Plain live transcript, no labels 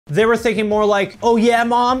They were thinking more like, oh yeah,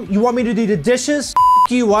 mom, you want me to do the dishes?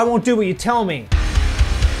 F you, I won't do what you tell me.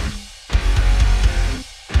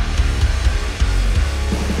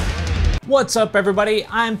 What's up, everybody?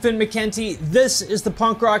 I'm Finn McKenty. This is the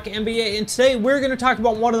Punk Rock NBA, and today we're going to talk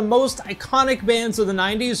about one of the most iconic bands of the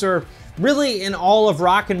 90s, or really in all of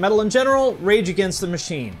rock and metal in general, Rage Against the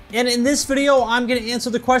Machine. And in this video, I'm going to answer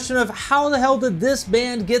the question of how the hell did this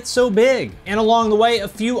band get so big? And along the way, a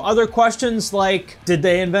few other questions like, did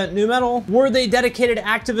they invent nu metal? Were they dedicated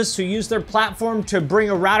activists who used their platform to bring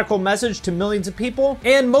a radical message to millions of people?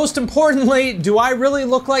 And most importantly, do I really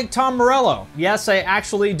look like Tom Morello? Yes, I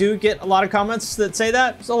actually do get a lot of comments that say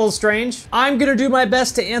that. It's a little strange. I'm going to do my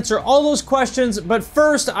best to answer all those questions, but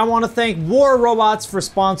first I want to thank War Robots for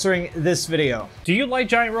sponsoring this video. Do you like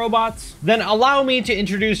giant robots? Then allow me to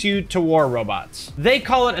introduce you to War Robots. They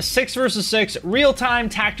call it a 6 vs 6 real-time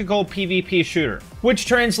tactical PvP shooter, which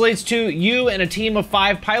translates to you and a team of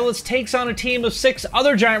 5 pilots takes on a team of 6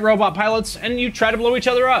 other giant robot pilots and you try to blow each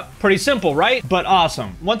other up. Pretty simple, right? But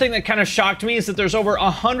awesome. One thing that kind of shocked me is that there's over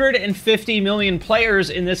 150 million players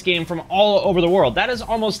in this game from all over the world. That is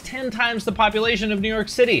almost 10 times the population of New York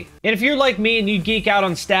City. And if you're like me and you geek out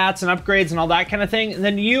on stats and upgrades and all that kind of thing,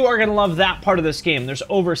 then you are gonna love that part of this game. There's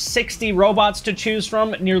over 60 robots to choose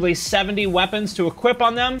from, nearly 70 weapons to equip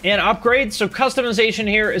on them and upgrade, so customization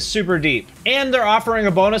here is super deep. And they're offering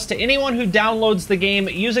a bonus to anyone who downloads the game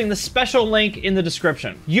using the special link in the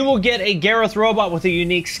description. You will get a Gareth robot with a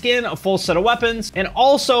unique skin, a full set of weapons, and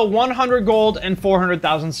also 100 gold and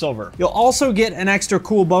 400,000 silver. You'll also get an extra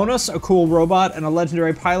cool bonus, a cool robot, and a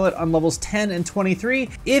legendary pilot on levels 10 and 23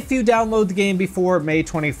 if you download the game before May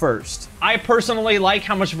 21st. I personally like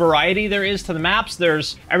how much variety there is to the maps.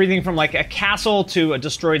 There's everything from like a castle to a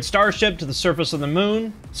destroyed starship to the surface of the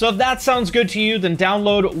moon. So if that sounds good to you, then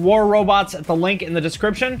download War Robots at the link in the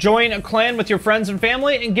description. Join a clan with your friends and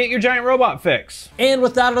family and get your giant robot fix. And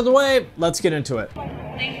with that out of the way, let's get into it.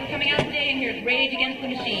 Thanks for coming out today, and here's Rage Against the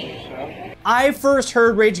Machine. I first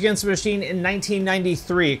heard Rage Against the Machine in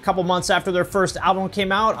 1993. A couple months after their first album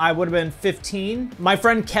came out, I would have been 15. My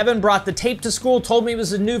friend Kevin brought the tape to school, told me it was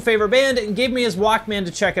his new favorite band, and gave me his Walkman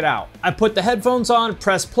to check it out. I put the headphones on,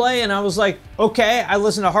 pressed play, and I was like, okay, I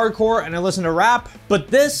listen to hardcore and I listen to rap, but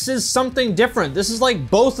this is something different. This is like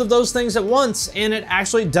both of those things at once, and it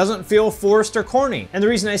actually doesn't feel forced or corny. And the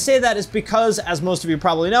reason I say that is because, as most of you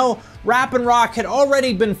probably know, rap and rock had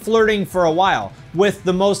already been flirting for a while, with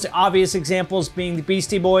the most obvious examples being the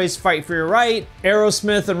Beastie Boys' Fight for Your Right,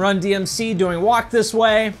 Aerosmith and Run DMC doing Walk This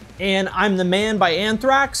Way, and I'm the Man by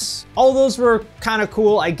Anthrax. All those were kind of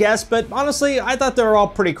cool, I guess, but honestly, I thought they were all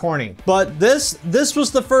pretty corny. But this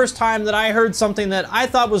was the first time that I heard something that I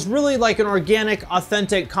thought was really like an organic,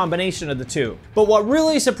 authentic combination of the two. But what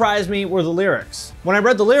really surprised me were the lyrics. When I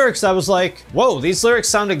read the lyrics, I was like, whoa, these lyrics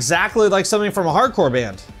sound exactly like something from a hardcore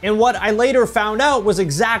band. And what I later found out was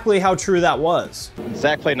exactly how true that was.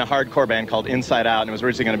 Zack played in a hardcore band called Inside Out, and it was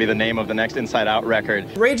originally going to be the name of the next Inside Out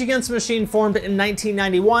record. Rage Against the Machine formed in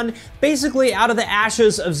 1991, basically out of the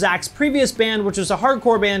ashes of Zack's previous band, which was a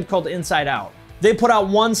hardcore band called Inside Out. They put out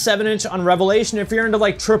one 7-inch on Revelation. If you're into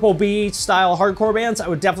like Triple B style hardcore bands, I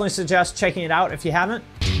would definitely suggest checking it out if you haven't.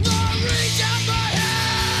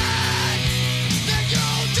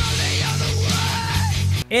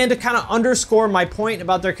 And to kind of underscore my point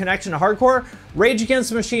about their connection to hardcore, Rage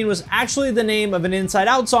Against the Machine was actually the name of an Inside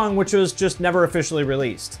Out song, which was just never officially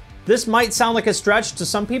released. This might sound like a stretch to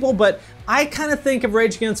some people, but I kind of think of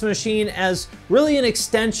Rage Against the Machine as really an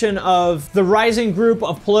extension of the rising group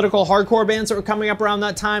of political hardcore bands that were coming up around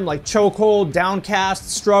that time, like Chokehold,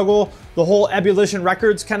 Downcast, Struggle, the whole Ebullition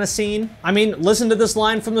Records kind of scene. I mean, listen to this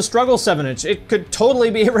line from the Struggle 7-inch. It could totally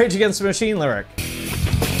be a Rage Against the Machine lyric.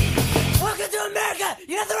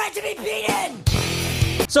 You have the right to be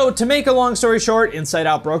beaten! So to make a long story short, Inside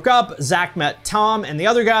Out broke up, Zack met Tom and the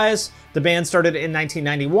other guys, the band started in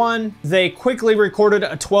 1991, they quickly recorded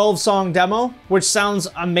a 12-song demo, which sounds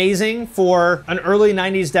amazing for an early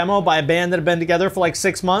 90s demo by a band that had been together for like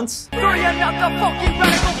 6 months.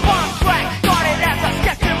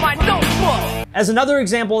 As another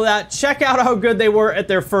example of that, check out how good they were at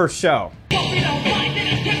their first show.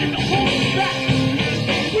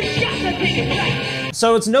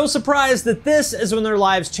 So it's no surprise that this is when their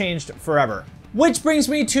lives changed forever. Which brings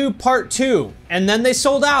me to part 2, and then they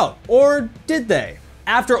sold out, or did they?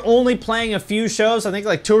 After only playing a few shows, I think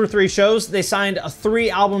like 2 or 3 shows, they signed a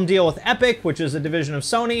 3-album deal with Epic, which is a division of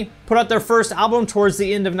Sony, put out their first album towards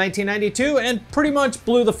the end of 1992, and pretty much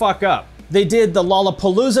blew the fuck up. They did the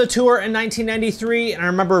Lollapalooza tour in 1993, and I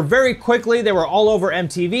remember very quickly they were all over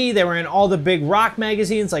MTV. They were in all the big rock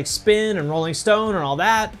magazines like Spin and Rolling Stone and all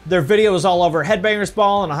that. Their video was all over Headbangers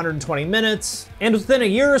Ball in 120 minutes. And within a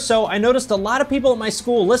year or so, I noticed a lot of people at my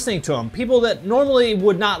school listening to them, people that normally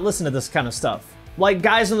would not listen to this kind of stuff. Like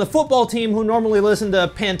guys on the football team who normally listen to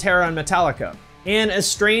Pantera and Metallica. And as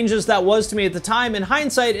strange as that was to me at the time, in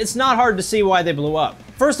hindsight, it's not hard to see why they blew up.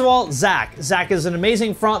 First of all, Zack. Zack is an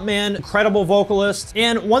amazing frontman, incredible vocalist.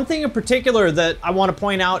 And one thing in particular that I want to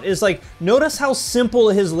point out is like, notice how simple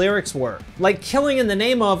his lyrics were. Like Killing in the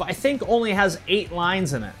Name Of, I think only has 8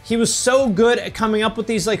 lines in it. He was so good at coming up with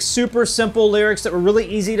these like super simple lyrics that were really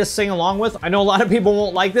easy to sing along with. I know a lot of people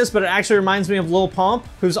won't like this, but it actually reminds me of Lil Pump,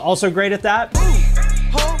 who's also great at that.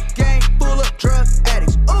 Whole gang full of drug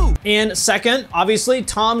addicts. Ooh. And second, obviously,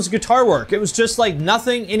 Tom's guitar work. It was just like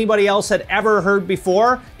nothing anybody else had ever heard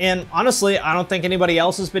before. And honestly, I don't think anybody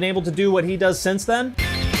else has been able to do what he does since then.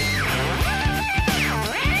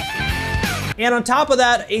 And on top of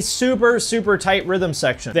that, a super, super tight rhythm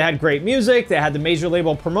section. They had great music, they had the major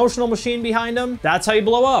label promotional machine behind them. That's how you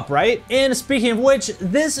blow up, right? And speaking of which,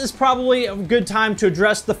 this is probably a good time to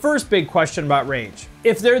address the first big question about Rage.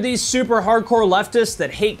 If they're these super hardcore leftists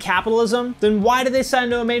that hate capitalism, then why did they sign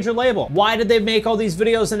to a major label? Why did they make all these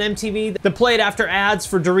videos on MTV that played after ads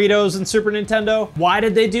for Doritos and Super Nintendo? Why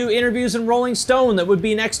did they do interviews in Rolling Stone that would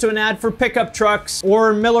be next to an ad for pickup trucks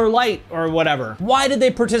or Miller Lite or whatever? Why did they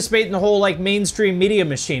participate in the whole like mainstream media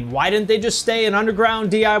machine? Why didn't they just stay an underground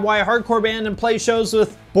DIY hardcore band and play shows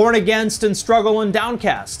with Born Against and Struggle and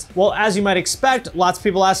Downcast? Well, as you might expect, lots of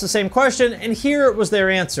people ask the same question, and here was their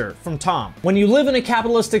answer from Tom. When you live in a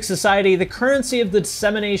capitalistic society, the currency of the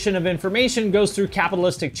dissemination of information goes through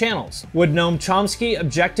capitalistic channels. Would Noam Chomsky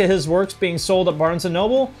object to his works being sold at Barnes &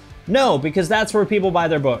 Noble? No, because that's where people buy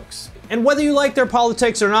their books. And whether you like their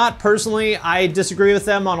politics or not, personally, I disagree with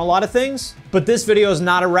them on a lot of things, but this video is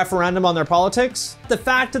not a referendum on their politics. The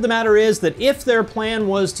fact of the matter is that if their plan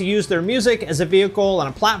was to use their music as a vehicle and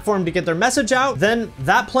a platform to get their message out, then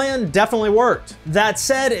that plan definitely worked. That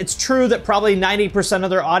said, it's true that probably 90% of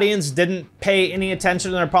their audience didn't pay any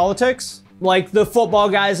attention to their politics. Like the football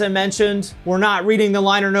guys I mentioned were not reading the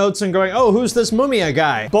liner notes and going, oh, who's this Mumia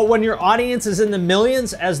guy? But when your audience is in the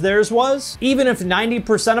millions, as theirs was, even if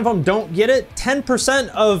 90% of them don't get it, 10%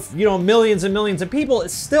 of, millions and millions of people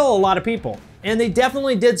is still a lot of people. And they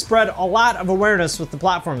definitely did spread a lot of awareness with the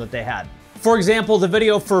platform that they had. For example, the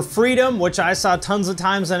video for Freedom, which I saw tons of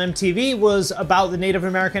times on MTV, was about the Native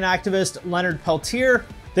American activist Leonard Peltier.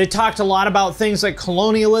 They talked a lot about things like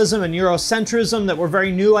colonialism and Eurocentrism that were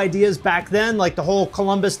very new ideas back then, like the whole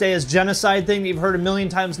Columbus Day as genocide thing that you've heard a million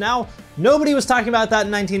times now. Nobody was talking about that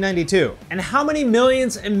in 1992. And how many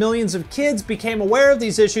millions and millions of kids became aware of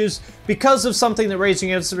these issues because of something that Rage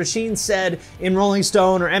Against the Machine said in Rolling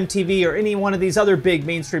Stone or MTV or any one of these other big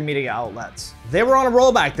mainstream media outlets? They were on a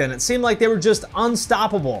roll back then. It seemed like they were just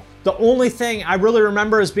unstoppable. The only thing I really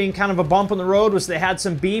remember as being kind of a bump in the road was they had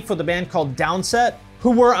some beef with a band called Downset, who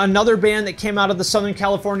were another band that came out of the Southern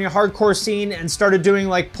California hardcore scene and started doing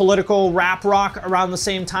like political rap rock around the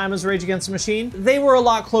same time as Rage Against the Machine. They were a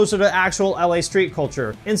lot closer to actual LA street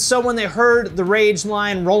culture. And so when they heard the Rage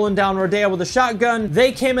line rolling down Rodeo with a shotgun,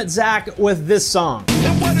 they came at Zack with this song.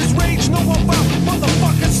 And what does Rage know about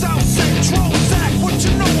motherfucking South Central? Zack, what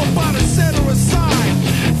you know about a center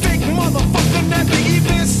aside? Fake motherfucker never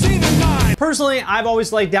even seen a nine. Personally, I've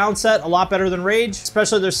always liked Downset a lot better than Rage,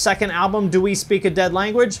 especially their second album, Do We Speak a Dead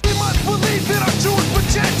Language? We must believe in our Jewish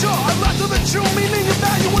potential. I left to the Jew, meaning the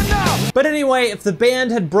value and now. But anyway, if the band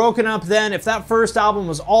had broken up then, if that first album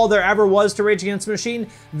was all there ever was to Rage Against the Machine,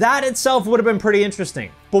 that itself would have been pretty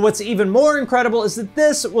interesting. But what's even more incredible is that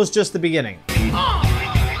this was just the beginning.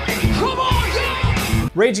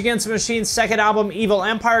 Rage Against the Machine's second album, Evil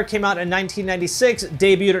Empire, came out in 1996,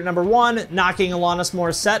 debuted at #1, knocking Alanis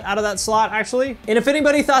Morissette out of that slot, actually. And if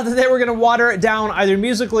anybody thought that they were gonna water it down either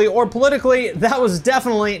musically or politically, that was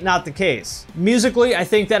definitely not the case. Musically, I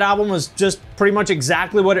think that album was just pretty much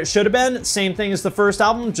exactly what it should have been. Same thing as the first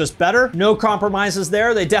album, just better. No compromises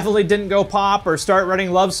there. They definitely didn't go pop or start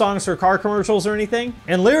writing love songs for car commercials or anything.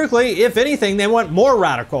 And lyrically, if anything, they went more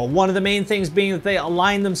radical. One of the main things being that they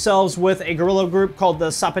aligned themselves with a guerrilla group called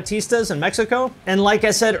the Zapatistas in Mexico. And like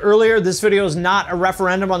I said earlier, this video is not a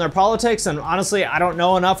referendum on their politics, and honestly, I don't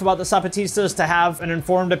know enough about the Zapatistas to have an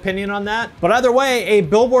informed opinion on that. But either way, a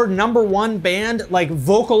Billboard #1 band, like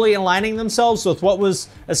vocally aligning themselves with what was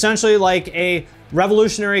essentially like a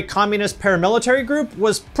revolutionary communist paramilitary group,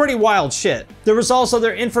 was pretty wild shit. There was also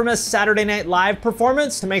their infamous Saturday Night Live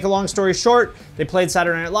performance. To make a long story short, they played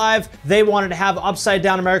Saturday Night Live. They wanted to have upside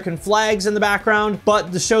down American flags in the background,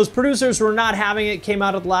 but the show's producers were not having it, came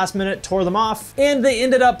out at the last minute, tore them off, and they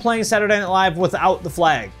ended up playing Saturday Night Live without the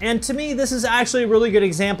flag. And to me, this is actually a really good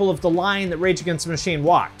example of the line that Rage Against the Machine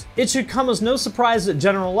walked. It should come as no surprise that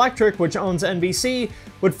General Electric, which owns NBC,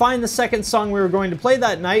 would find the second song we were going to play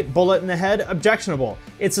that night, Bullet in the Head, objectionable.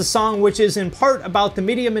 It's a song which is in part about the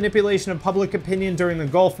media manipulation of public opinion during the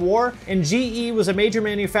Gulf War, and GE was a major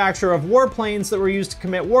manufacturer of warplanes that were used to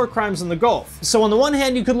commit war crimes in the Gulf. So on the one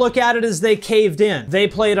hand, you could look at it as they caved in. They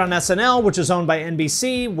played on SNL, which is owned by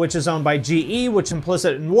NBC, which is owned by GE, which is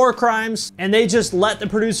implicit in war crimes, and they just let the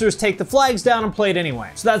producers take the flags down and play it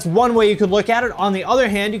anyway. So that's one way you could look at it. On the other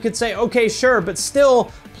hand, you could say, okay, sure, but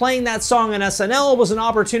still, playing that song on SNL was an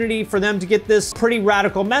opportunity for them to get this pretty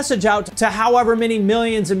radical message out to however many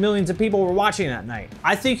millions and millions of people were watching that night.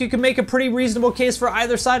 I think you can make a pretty reasonable case for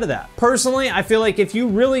either side of that. Personally, I feel like if you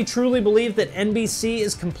really truly believe that NBC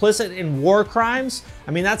is complicit in war crimes,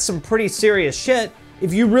 I mean, that's some pretty serious shit.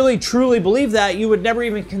 If you really truly believe that, you would never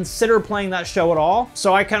even consider playing that show at all.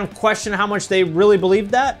 So I kind of question how much they really believed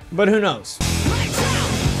that, but who knows?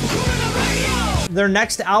 Their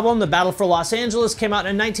next album, The Battle for Los Angeles, came out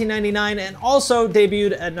in 1999 and also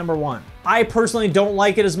debuted at #1. I personally don't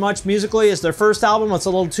like it as much musically as their first album. It's a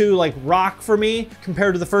little too like rock for me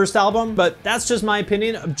compared to the first album, but that's just my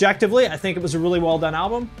opinion. Objectively, I think it was a really well done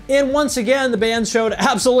album. And once again, the band showed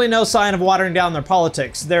absolutely no sign of watering down their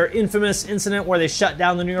politics. Their infamous incident where they shut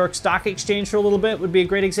down the New York Stock Exchange for a little bit would be a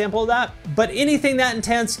great example of that. But anything that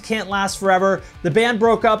intense can't last forever. The band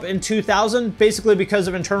broke up in 2000, basically because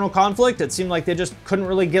of internal conflict. It seemed like they just couldn't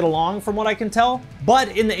really get along from what I can tell.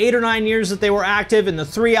 But in the 8 or 9 years that they were active, in the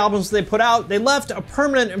 3 albums they put out, they left a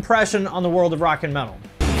permanent impression on the world of rock and metal.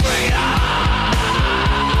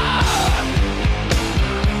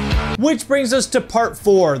 Which brings us to part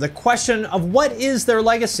 4, the question of what is their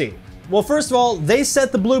legacy? Well, first of all, they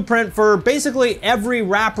set the blueprint for basically every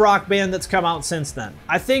rap rock band that's come out since then.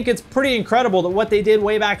 I think it's pretty incredible that what they did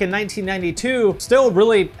way back in 1992 still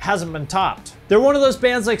really hasn't been topped. They're one of those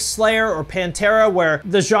bands like Slayer or Pantera where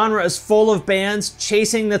the genre is full of bands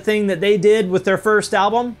chasing the thing that they did with their first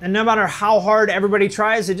album, and no matter how hard everybody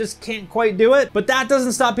tries, they just can't quite do it. But that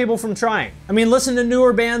doesn't stop people from trying. I mean, listen to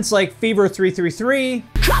newer bands like Fever 333,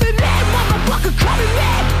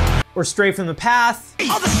 or Stray from the Path.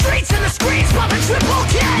 All the streets and the screens pumping triple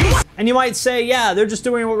K. And you might say, yeah, they're just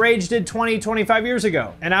doing what Rage did 20, 25 years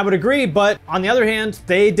ago. And I would agree, but on the other hand,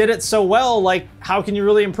 they did it so well, like, how can you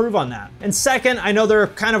really improve on that? And second, I know they're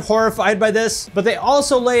kind of horrified by this, but they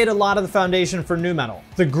also laid a lot of the foundation for nu metal.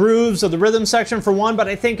 The grooves of the rhythm section for one, but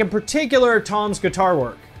I think in particular, Tom's guitar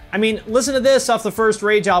work. I mean, listen to this off the first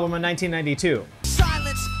Rage album in 1992.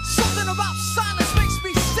 Silence, something about silence makes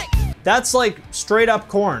me sick. That's like straight up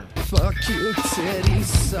Korn. Fuck you, titty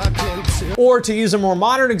sucking too. Or to use a more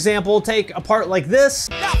modern example, take a part like this.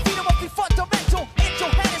 Now feed 'em up the fundamental in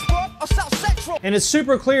Johannesburg or South Central. And it's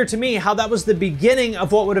super clear to me how that was the beginning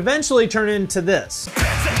of what would eventually turn into this.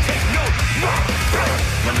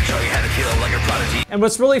 And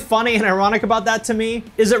what's really funny and ironic about that to me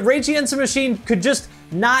is that Rage Against the Machine could just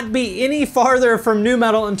not be any farther from nu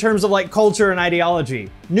metal in terms of like culture and ideology.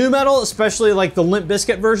 Nu metal, especially like the Limp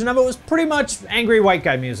Bizkit version of it, was pretty much angry white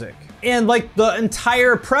guy music. And like the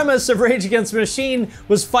entire premise of Rage Against the Machine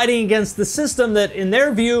was fighting against the system that, in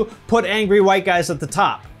their view, put angry white guys at the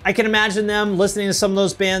top. I can imagine them listening to some of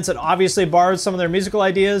those bands that obviously borrowed some of their musical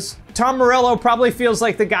ideas. Tom Morello probably feels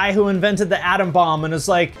like the guy who invented the atom bomb and is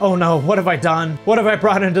like, oh no, what have I done? What have I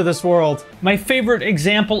brought into this world? My favorite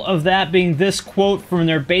example of that being this quote from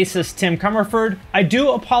their bassist Tim Commerford. I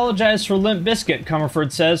do apologize for Limp Bizkit,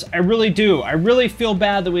 Commerford says. I really do. I really feel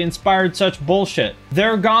bad that we inspired such bullshit.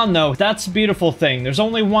 They're gone though. That's the beautiful thing. There's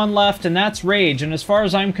only one left and that's Rage, and as far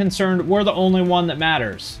as I'm concerned, we're the only one that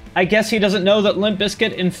matters. I guess he doesn't know that Limp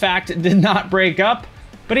Bizkit in fact did not break up.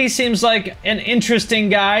 But he seems like an interesting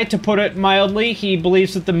guy, to put it mildly. He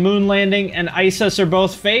believes that the moon landing and ISIS are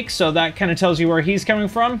both fake, so that kind of tells you where he's coming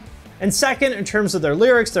from. And second, in terms of their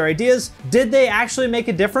lyrics, their ideas, did they actually make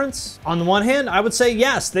a difference? On the one hand, I would say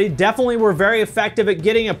yes, they definitely were very effective at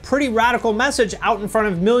getting a pretty radical message out in front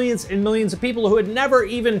of millions and millions of people who had never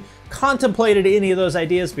even contemplated any of those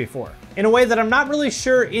ideas before, in a way that I'm not really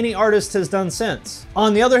sure any artist has done since.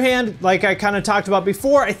 On the other hand, like I kind of talked about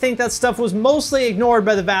before, I think that stuff was mostly ignored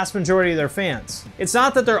by the vast majority of their fans. It's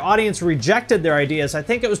not that their audience rejected their ideas, I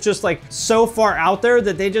think it was just like so far out there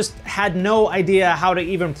that they just had no idea how to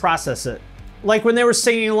even process it. Like when they were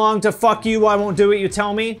singing along to "Fuck You, I Won't Do What You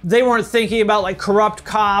Tell Me," they weren't thinking about like corrupt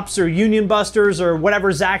cops or union busters or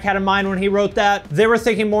whatever Zack had in mind when he wrote that. They were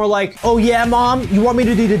thinking more like, "Oh yeah, mom, you want me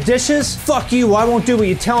to do the dishes? Fuck you, I won't do what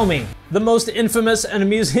you tell me." The most infamous and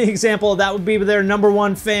amusing example of that would be their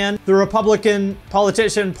 #1 fan, the Republican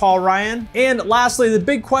politician Paul Ryan. And lastly, the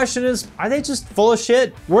big question is, are they just full of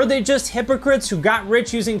shit? Were they just hypocrites who got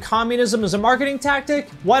rich using communism as a marketing tactic?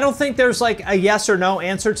 Well, I don't think there's like a yes or no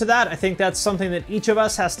answer to that. I think that's something that each of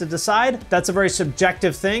us has to decide. That's a very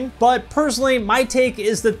subjective thing. But personally, my take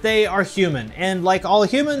is that they are human. And like all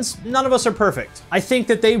humans, none of us are perfect. I think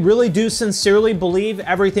that they really do sincerely believe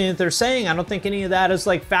everything that they're saying. I don't think any of that is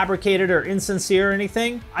like fabricated or insincere or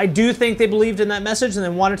anything. I do think they believed in that message and they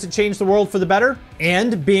wanted to change the world for the better.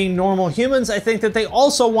 And being normal humans, I think that they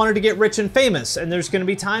also wanted to get rich and famous. And there's going to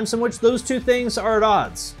be times in which those two things are at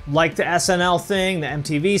odds. Like the SNL thing, the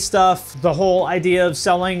MTV stuff, the whole idea of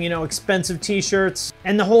selling, expensive t-shirts,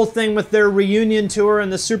 and the whole thing with their reunion tour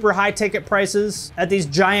and the super high ticket prices at these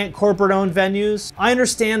giant corporate owned venues. I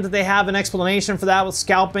understand that they have an explanation for that with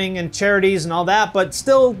scalping and charities and all that, but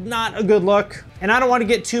still not a good look. And I don't want to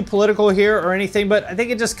get too political here or anything, but I think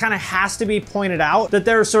it just kind of has to be pointed out that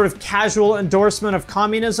their sort of casual endorsement of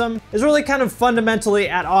communism is really kind of fundamentally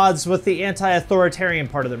at odds with the anti-authoritarian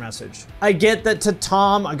part of their message. I get that to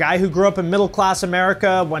Tom, a guy who grew up in middle-class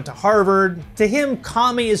America, went to Harvard, to him,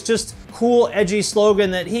 commie is just cool, edgy slogan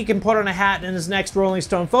that he can put on a hat in his next Rolling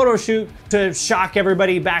Stone photo shoot to shock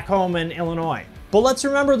everybody back home in Illinois. But let's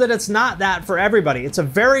remember that it's not that for everybody. It's a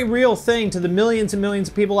very real thing to the millions and millions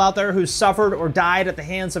of people out there who suffered or died at the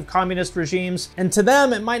hands of communist regimes. And to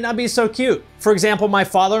them, it might not be so cute. For example, my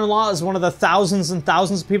father-in-law is one of the thousands and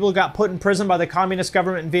thousands of people who got put in prison by the communist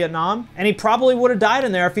government in Vietnam. And he probably would have died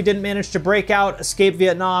in there if he didn't manage to break out, escape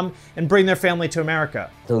Vietnam, and bring their family to America.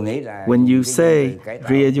 When you say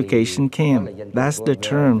re-education camp, that's the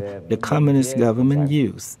term the communist government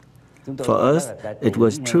used. For us, it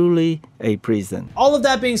was truly a prison. All of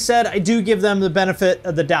that being said, I do give them the benefit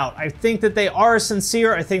of the doubt. I think that they are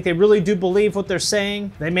sincere. I think they really do believe what they're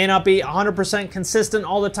saying. They may not be 100% consistent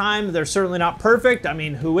all the time. They're certainly not perfect. I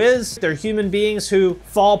mean, who is? They're human beings who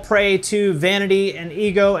fall prey to vanity and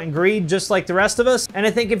ego and greed just like the rest of us. And I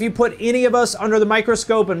think if you put any of us under the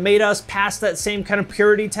microscope and made us pass that same kind of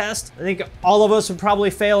purity test, I think all of us would probably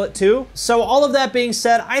fail it too. So all of that being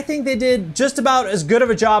said, I think they did just about as good of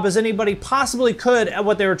a job as anybody possibly could at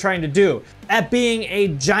what they were trying to do, at being a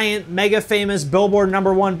giant, mega famous Billboard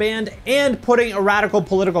 #1 band and putting a radical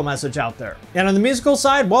political message out there. And on the musical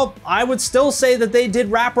side, well, I would still say that they did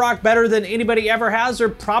rap rock better than anybody ever has or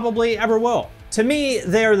probably ever will. To me,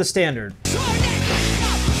 they are the standard.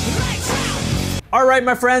 All right,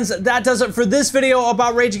 my friends, that does it for this video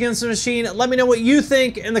about Rage Against the Machine. Let me know what you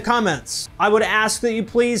think in the comments. I would ask that you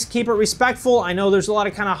please keep it respectful. I know there's a lot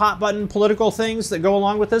of kind of hot button political things that go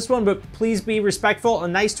along with this one, but please be respectful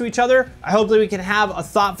and nice to each other. I hope that we can have a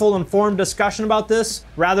thoughtful, informed discussion about this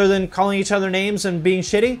rather than calling each other names and being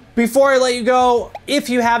shitty. Before I let you go, if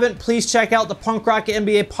you haven't, please check out the Punk Rock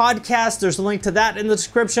NBA podcast. There's a link to that in the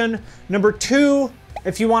description. Number 2,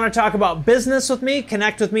 if you want to talk about business with me,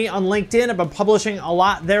 connect with me on LinkedIn. I've been publishing a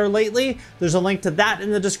lot there lately. There's a link to that in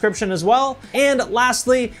the description as well. And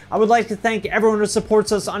lastly, I would like to thank everyone who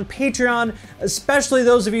supports us on Patreon, especially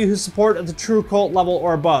those of you who support at the True Cult level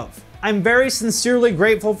or above. I'm very sincerely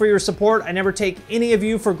grateful for your support. I never take any of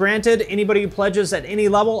you for granted. Anybody who pledges at any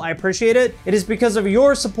level, I appreciate it. It is because of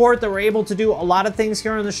your support that we're able to do a lot of things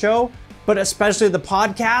here on the show, but especially the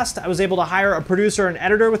podcast. I was able to hire a producer and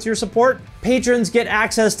editor with your support. Patrons get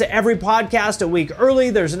access to every podcast a week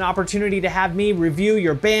early. There's an opportunity to have me review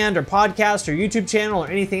your band or podcast or YouTube channel or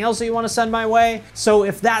anything else that you want to send my way. So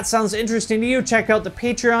if that sounds interesting to you, check out the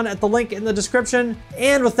Patreon at the link in the description.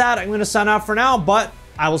 And with that, I'm going to sign off for now, but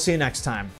I will see you next time.